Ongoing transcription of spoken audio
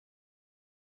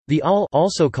The All,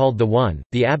 also called the One,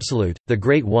 the Absolute, the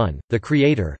Great One, the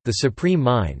Creator, the Supreme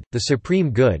Mind, the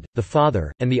Supreme Good, the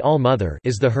Father, and the All-Mother,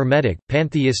 is the Hermetic,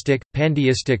 pantheistic,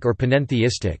 pandeistic or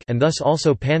panentheistic, and thus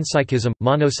also panpsychism,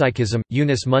 monopsychism,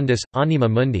 unus mundus, anima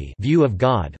mundi view of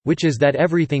God, which is that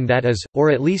everything that is,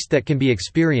 or at least that can be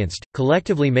experienced,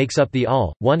 collectively makes up the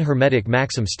All. One Hermetic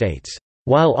maxim states,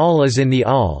 "While all is in the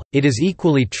All, it is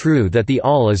equally true that the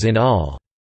All is in all."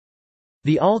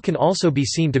 The All can also be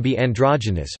seen to be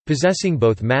androgynous, possessing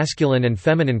both masculine and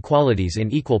feminine qualities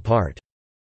in equal part.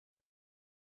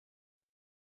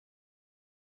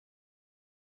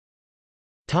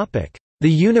 The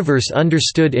universe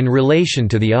understood in relation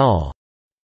to the All.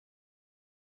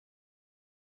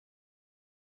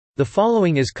 The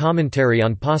following is commentary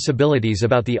on possibilities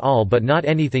about the All, but not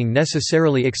anything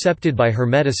necessarily accepted by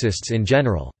Hermeticists in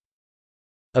general.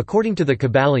 According to the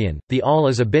Kybalion, the All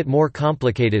is a bit more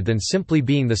complicated than simply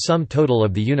being the sum total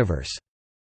of the universe.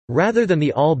 Rather than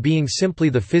the All being simply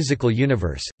the physical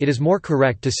universe, it is more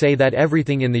correct to say that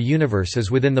everything in the universe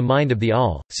is within the mind of the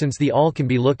All, since the All can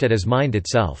be looked at as mind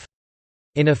itself.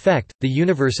 In effect, the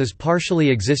universe is partially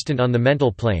existent on the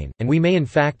mental plane, and we may in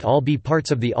fact all be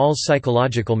parts of the All's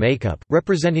psychological makeup,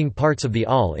 representing parts of the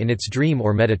All in its dream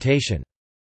or meditation.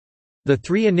 The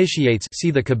three initiates, see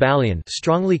the Kybalion,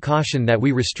 strongly caution that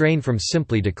we refrain from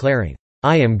simply declaring,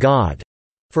 "I am God,"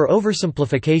 for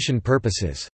oversimplification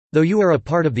purposes. Though you are a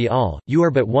part of the All, you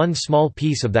are but one small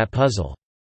piece of that puzzle.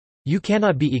 You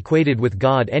cannot be equated with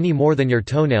God any more than your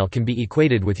toenail can be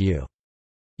equated with you.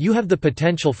 You have the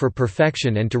potential for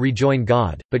perfection and to rejoin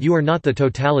God, but you are not the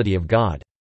totality of God.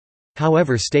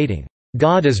 However, stating,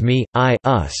 "God is me, I,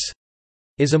 us,"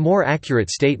 is a more accurate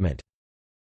statement.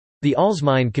 The All's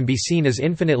mind can be seen as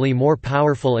infinitely more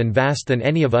powerful and vast than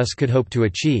any of us could hope to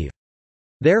achieve.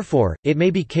 Therefore, it may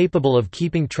be capable of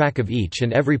keeping track of each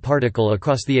and every particle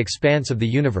across the expanse of the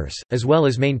universe, as well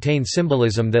as maintain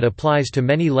symbolism that applies to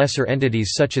many lesser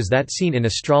entities such as that seen in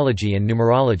astrology and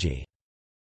numerology.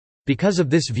 Because of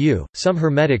this view, some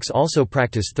Hermetics also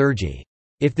practice theurgy.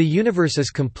 If the universe is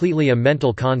completely a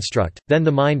mental construct, then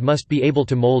the mind must be able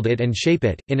to mold it and shape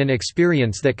it, in an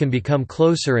experience that can become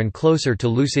closer and closer to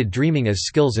lucid dreaming as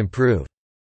skills improve.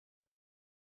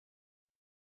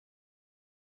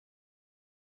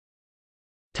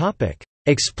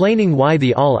 Explaining why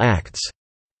the All acts.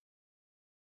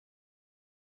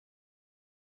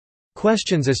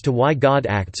 Questions as to why God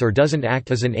acts or doesn't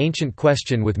act is an ancient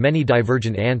question with many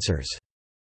divergent answers.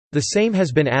 The same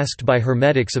has been asked by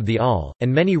Hermetics of the All, and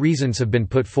many reasons have been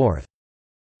put forth.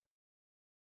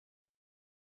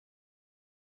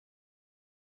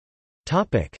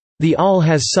 The All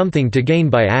has something to gain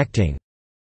by acting.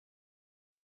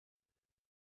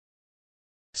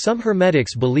 Some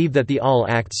Hermetics believe that the All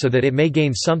acts so that it may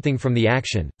gain something from the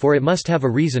action, for it must have a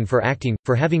reason for acting,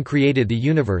 for having created the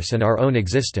universe and our own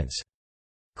existence.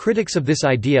 Critics of this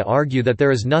idea argue that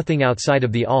there is nothing outside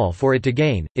of the All for it to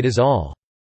gain, it is all.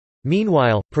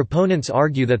 Meanwhile, proponents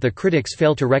argue that the critics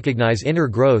fail to recognize inner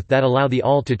growth that allow the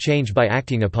All to change by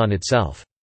acting upon itself.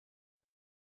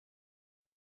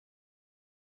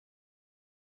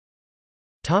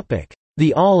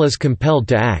 The All is compelled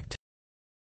to act.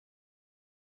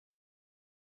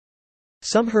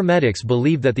 Some Hermetics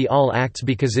believe that the All acts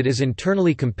because it is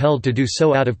internally compelled to do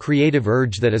so out of creative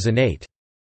urge that is innate.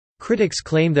 Critics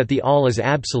claim that the All is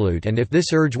absolute, and if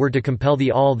this urge were to compel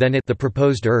the All, then the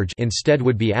proposed urge instead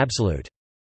would be absolute.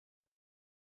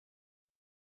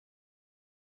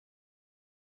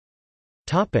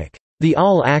 The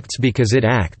All acts because it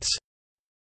acts.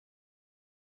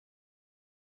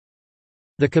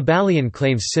 The Kybalion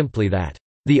claims simply that,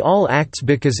 "The All acts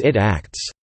because it acts."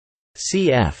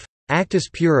 Cf. Actus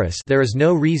purus, there is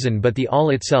no reason but the All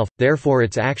itself, therefore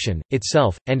its action,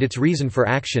 itself, and its reason for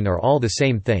action are all the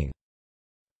same thing.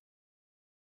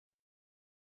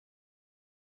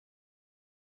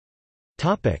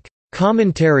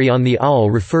 Commentary on the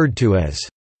All referred to as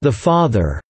the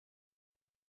Father.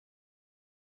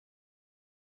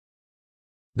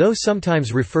 Though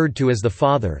sometimes referred to as the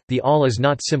Father, the All is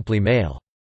not simply male.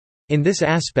 In this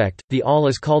aspect, the All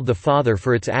is called the Father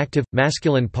for its active,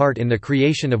 masculine part in the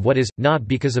creation of what is, not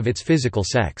because of its physical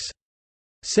sex.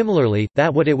 Similarly,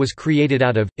 that what it was created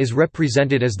out of, is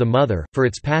represented as the Mother, for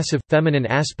its passive, feminine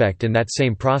aspect in that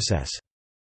same process.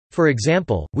 For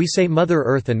example, we say Mother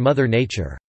Earth and Mother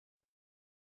Nature.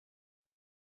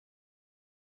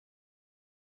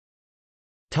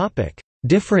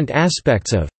 Different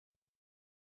aspects of.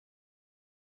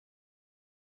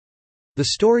 The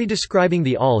story describing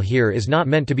the All here is not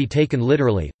meant to be taken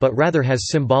literally, but rather has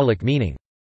symbolic meaning.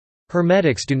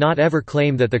 Hermetics do not ever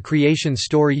claim that the creation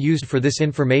story used for this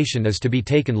information is to be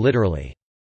taken literally.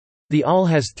 The all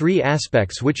has three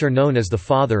aspects which are known as the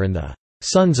Father and the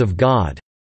sons of God,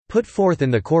 put forth in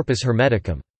the Corpus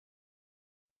Hermeticum.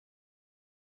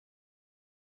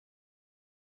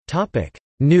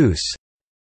 Nous.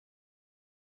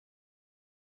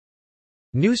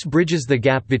 Nous bridges the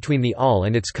gap between the all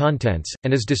and its contents,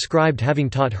 and is described having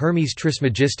taught Hermes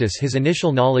Trismegistus his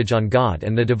initial knowledge on God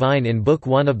and the divine in Book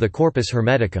 1 of the Corpus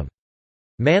Hermeticum.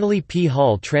 Manly P.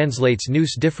 Hall translates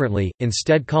Nous differently,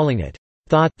 instead calling it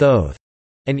Thoth, Thoth,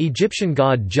 an Egyptian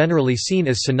god generally seen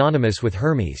as synonymous with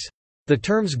Hermes. The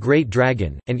terms Great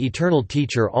Dragon and Eternal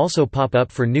Teacher also pop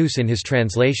up for Nous in his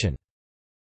translation.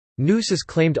 Nous is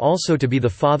claimed also to be the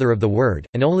father of the Word,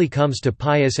 and only comes to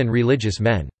pious and religious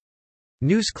men.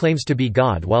 Nous claims to be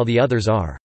God while the others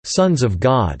are sons of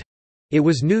God. It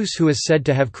was Nous who is said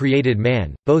to have created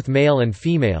man, both male and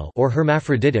female or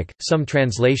hermaphroditic, some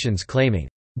translations claiming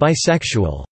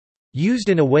bisexual, used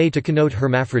in a way to connote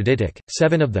hermaphroditic,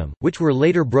 7 of them, which were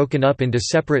later broken up into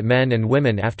separate men and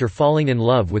women after falling in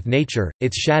love with nature,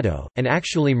 its shadow, and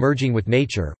actually merging with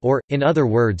nature, or, in other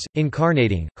words,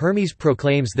 incarnating. Hermes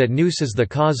proclaims that Nous is the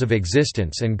cause of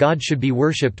existence and God should be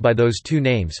worshipped by those two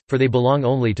names, for they belong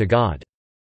only to God.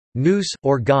 Nous,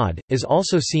 or God, is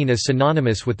also seen as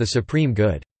synonymous with the supreme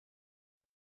good.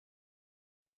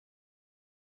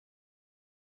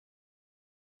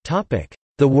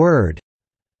 The Word.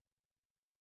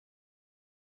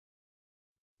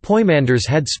 Poimanders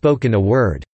had spoken a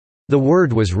word. The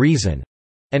word was reason.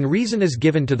 And reason is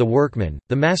given to the workman,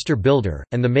 the master builder,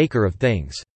 and the maker of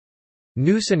things.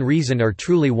 Nous and reason are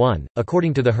truly one,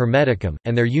 according to the Hermeticum,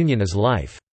 and their union is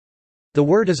life. The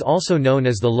word is also known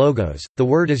as the Logos. The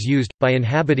word is used, by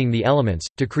inhabiting the elements,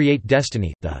 to create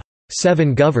destiny, the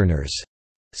 7 governors.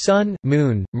 Sun,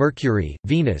 Moon, Mercury,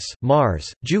 Venus,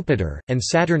 Mars, Jupiter, and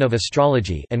Saturn of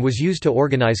astrology, and was used to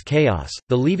organize chaos.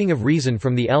 The leaving of reason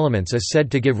from the elements is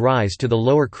said to give rise to the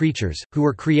lower creatures, who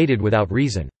were created without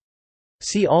reason.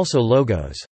 See also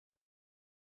Logos.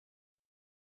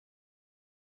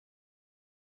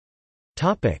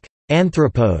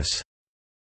 Anthropos.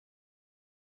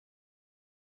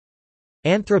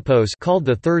 Anthropos, called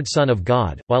the third son of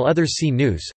God, while others see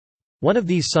Nous, one of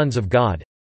these sons of God,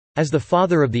 as the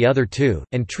father of the other two,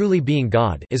 and truly being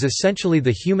God, is essentially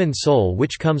the human soul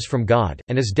which comes from God,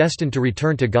 and is destined to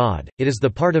return to God. It is the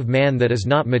part of man that is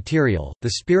not material,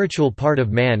 the spiritual part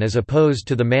of man as opposed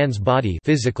to the man's body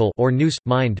physical or nous,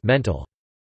 mind mental.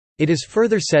 It is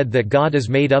further said that God is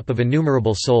made up of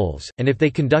innumerable souls, and if they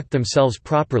conduct themselves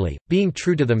properly, being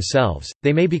true to themselves,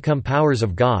 they may become powers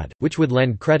of God, which would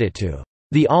lend credit to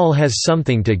the all has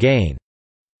something to gain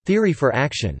theory for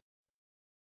action.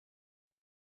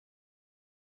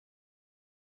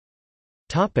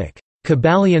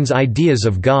 Kybalion's ideas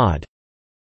of God.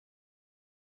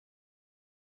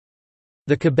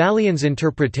 The Kybalion's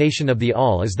interpretation of the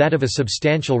all is that of a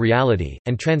substantial reality,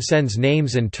 and transcends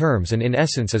names and terms and in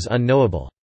essence is unknowable.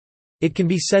 It can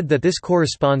be said that this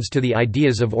corresponds to the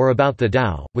ideas of or about the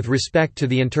Tao, with respect to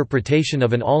the interpretation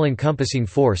of an all-encompassing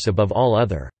force above all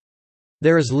other.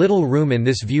 There is little room in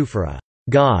this view for a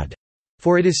God,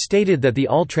 for it is stated that the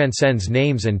all transcends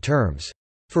names and terms.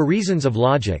 For reasons of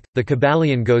logic, the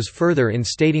Kybalion goes further in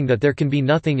stating that there can be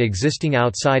nothing existing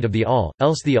outside of the all,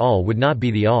 else the all would not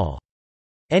be the all.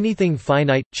 Anything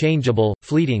finite, changeable,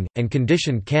 fleeting, and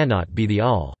conditioned cannot be the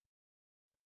all.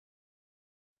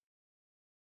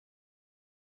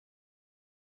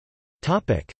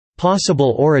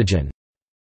 Possible origin.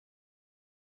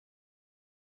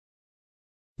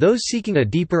 Those seeking a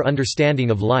deeper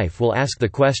understanding of life will ask the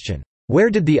question, where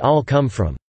did the all come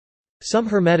from? Some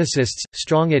Hermeticists,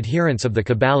 strong adherents of the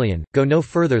Kybalion, go no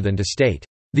further than to state,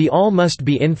 "The all must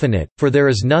be infinite, for there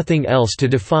is nothing else to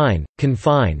define,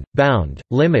 confine, bound,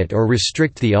 limit or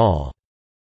restrict the all.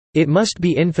 It must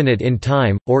be infinite in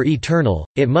time, or eternal,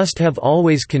 it must have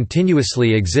always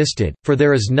continuously existed, for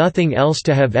there is nothing else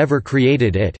to have ever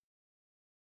created it.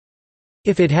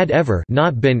 If it had ever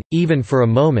not been, even for a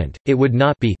moment, it would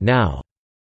not be now."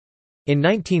 In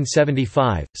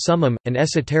 1975, Summum, an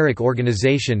esoteric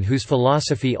organization whose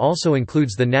philosophy also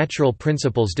includes the natural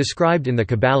principles described in the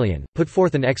Kybalion, put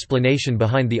forth an explanation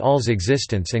behind the all's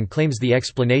existence and claims the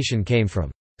explanation came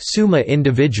from summa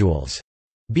individuals,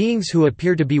 beings who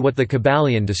appear to be what the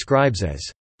Kybalion describes as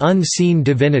unseen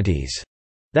divinities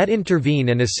that intervene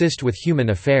and assist with human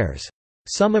affairs.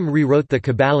 Summum rewrote the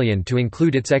Kybalion to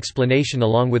include its explanation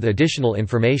along with additional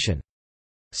information.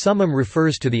 Summum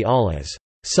refers to the all as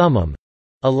summum,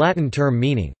 a Latin term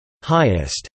meaning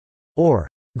highest or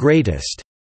greatest,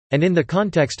 and in the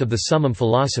context of the summum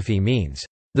philosophy means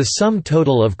the sum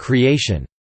total of creation.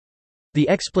 The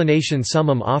explanation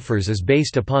Summum offers is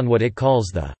based upon what it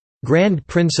calls the grand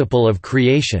principle of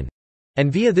creation,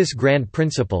 and via this grand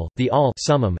principle, the all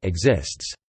summum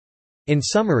exists. In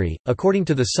summary, according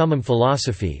to the summum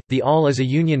philosophy, the all is a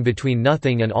union between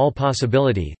nothing and all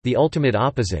possibility, the ultimate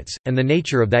opposites, and the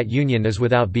nature of that union is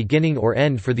without beginning or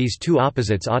end, for these two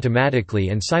opposites automatically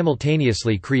and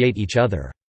simultaneously create each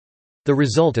other. The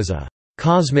result is a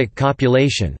cosmic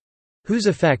copulation, whose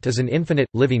effect is an infinite,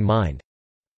 living mind.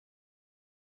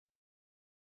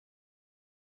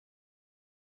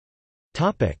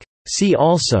 See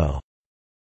also: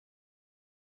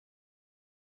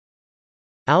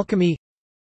 Alchemy,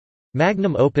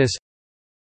 Magnum opus,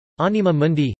 Anima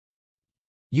mundi,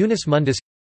 Unus mundus,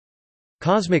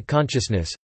 Cosmic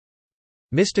consciousness,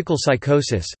 Mystical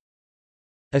psychosis,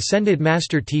 Ascended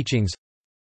master teachings,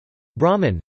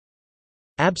 Brahman,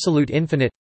 Absolute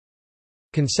infinite,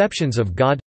 Conceptions of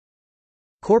God,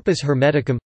 Corpus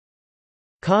hermeticum,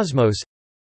 Cosmos,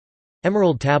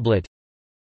 Emerald tablet,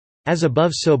 As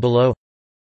above so below,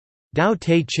 Tao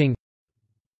Te Ching,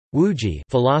 Wuji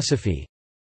philosophy,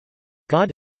 God,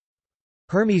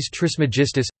 Hermes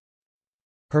Trismegistus,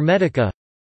 Hermetica,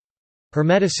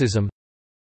 Hermeticism,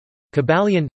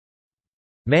 Kybalion,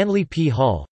 Manly P.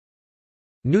 Hall,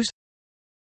 Nous,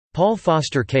 Paul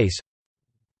Foster Case,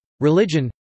 Religion,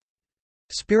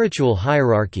 Spiritual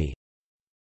hierarchy,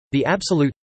 The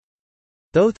Absolute,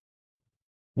 Thoth,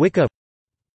 Wicca,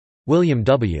 William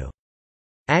W.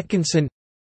 Atkinson.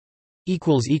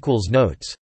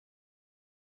 Notes